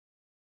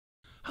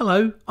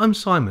Hello, I'm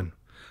Simon.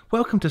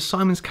 Welcome to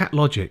Simon's Cat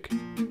Logic.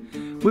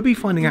 We'll be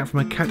finding out from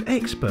a cat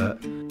expert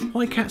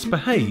why cats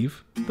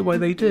behave the way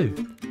they do.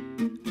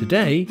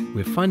 Today,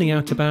 we're finding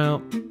out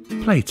about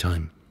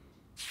playtime.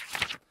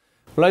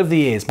 Well, over the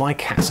years, my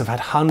cats have had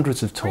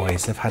hundreds of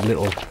toys. They've had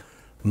little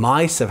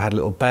mice, they've had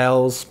little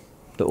bells,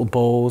 little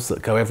balls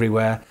that go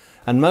everywhere.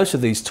 And most of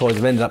these toys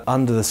have ended up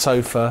under the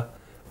sofa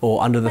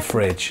or under the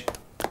fridge.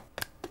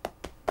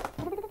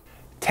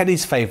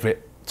 Teddy's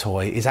favourite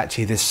toy is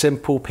actually this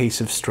simple piece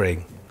of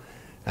string.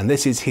 And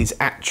this is his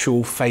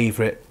actual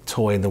favourite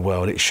toy in the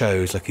world. It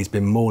shows like he's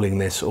been mauling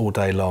this all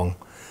day long.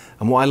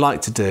 And what I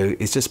like to do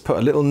is just put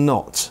a little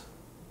knot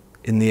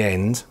in the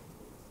end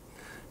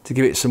to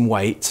give it some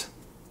weight.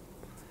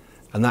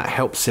 And that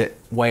helps it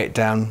weigh it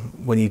down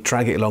when you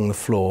drag it along the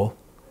floor.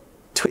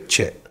 Twitch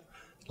it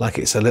like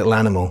it's a little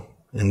animal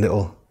in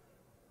little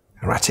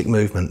erratic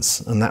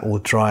movements, and that will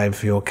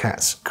drive your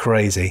cats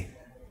crazy.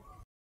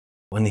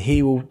 And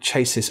he will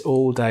chase this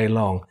all day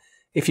long.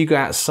 If you go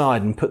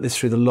outside and put this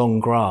through the long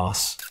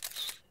grass,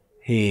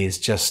 he is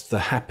just the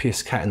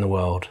happiest cat in the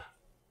world.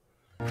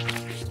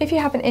 If you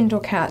have an indoor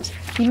cat,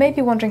 you may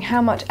be wondering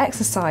how much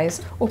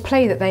exercise or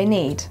play that they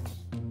need.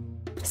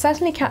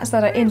 Certainly cats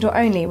that are indoor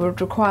only would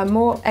require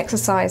more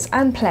exercise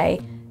and play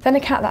than a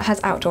cat that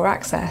has outdoor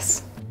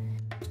access.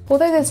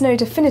 Although there's no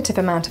definitive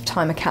amount of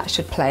time a cat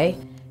should play,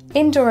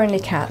 indoor only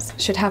cats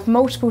should have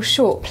multiple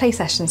short play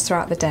sessions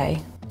throughout the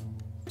day.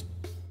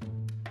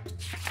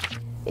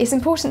 It's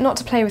important not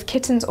to play with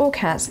kittens or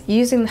cats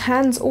using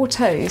hands or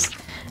toes,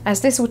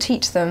 as this will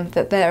teach them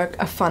that they're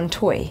a fun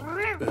toy.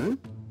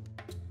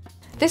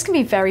 This can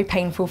be very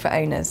painful for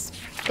owners.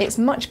 It's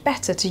much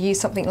better to use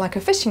something like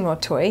a fishing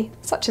rod toy,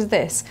 such as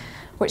this,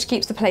 which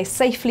keeps the play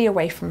safely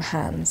away from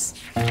hands.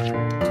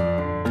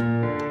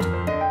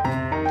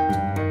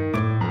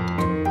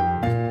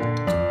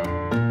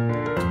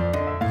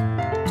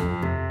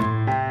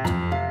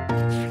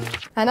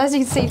 And as you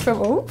can see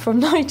from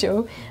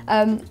Nigel,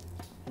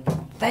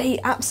 they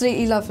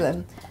absolutely love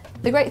them.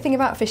 The great thing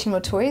about fishing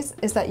rod toys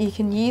is that you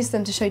can use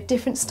them to show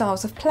different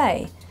styles of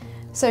play.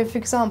 So for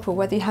example,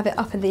 whether you have it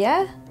up in the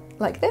air,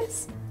 like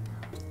this,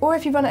 or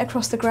if you run it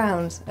across the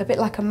ground, a bit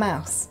like a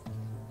mouse.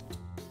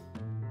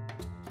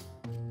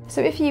 So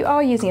if you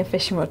are using a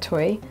fishing rod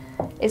toy,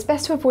 it's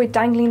best to avoid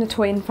dangling the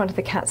toy in front of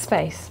the cat's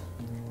face.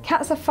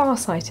 Cats are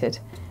far-sighted,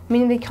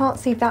 meaning they can't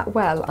see that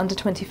well under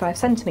 25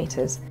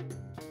 centimetres.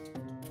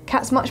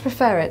 Cats much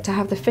prefer it to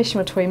have the fishing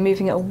rod toy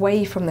moving it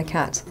away from the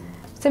cat,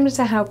 similar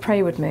to how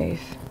prey would move.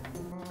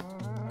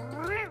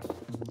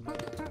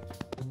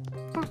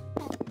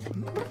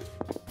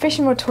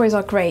 Fishing rod toys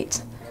are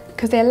great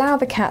because they allow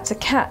the cat to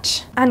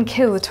catch and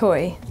kill the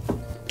toy.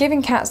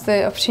 Giving cats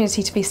the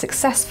opportunity to be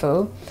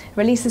successful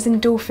releases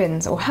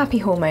endorphins or happy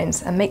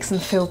hormones and makes them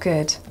feel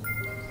good.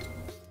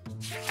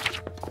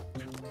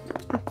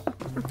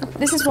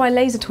 This is why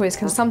laser toys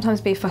can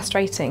sometimes be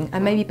frustrating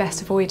and may be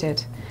best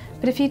avoided.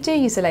 But if you do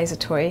use a laser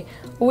toy,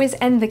 always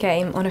end the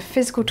game on a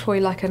physical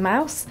toy like a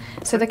mouse,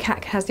 so the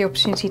cat has the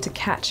opportunity to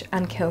catch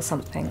and kill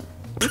something.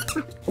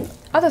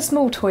 Other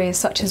small toys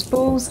such as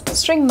balls,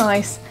 string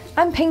mice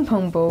and ping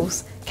pong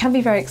balls can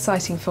be very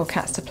exciting for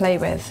cats to play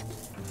with.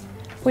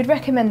 We'd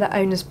recommend that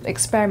owners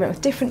experiment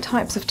with different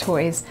types of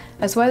toys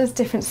as well as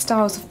different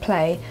styles of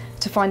play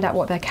to find out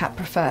what their cat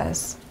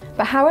prefers.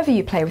 But however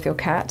you play with your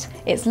cat,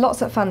 it's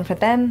lots of fun for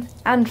them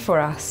and for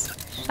us.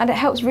 And it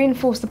helps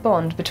reinforce the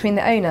bond between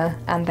the owner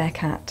and their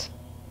cat.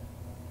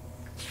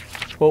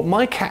 Well,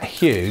 my cat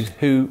Hugh,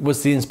 who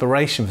was the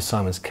inspiration for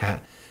Simon's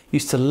cat,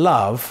 used to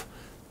love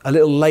a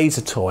little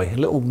laser toy, a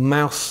little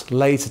mouse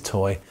laser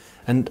toy,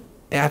 and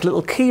it had a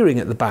little keyring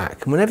at the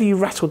back. And whenever you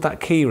rattled that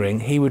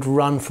keyring, he would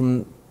run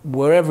from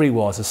wherever he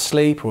was,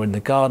 asleep or in the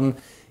garden,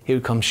 he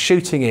would come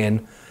shooting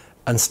in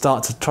and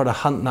start to try to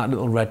hunt that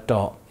little red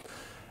dot.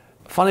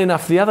 Funny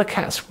enough, the other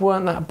cats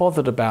weren't that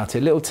bothered about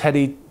it. Little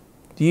Teddy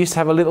used to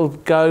have a little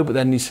go, but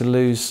then used to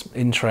lose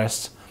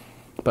interest.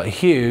 But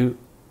Hugh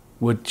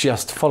would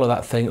just follow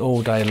that thing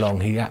all day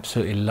long. He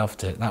absolutely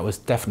loved it. That was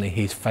definitely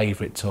his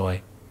favourite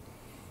toy.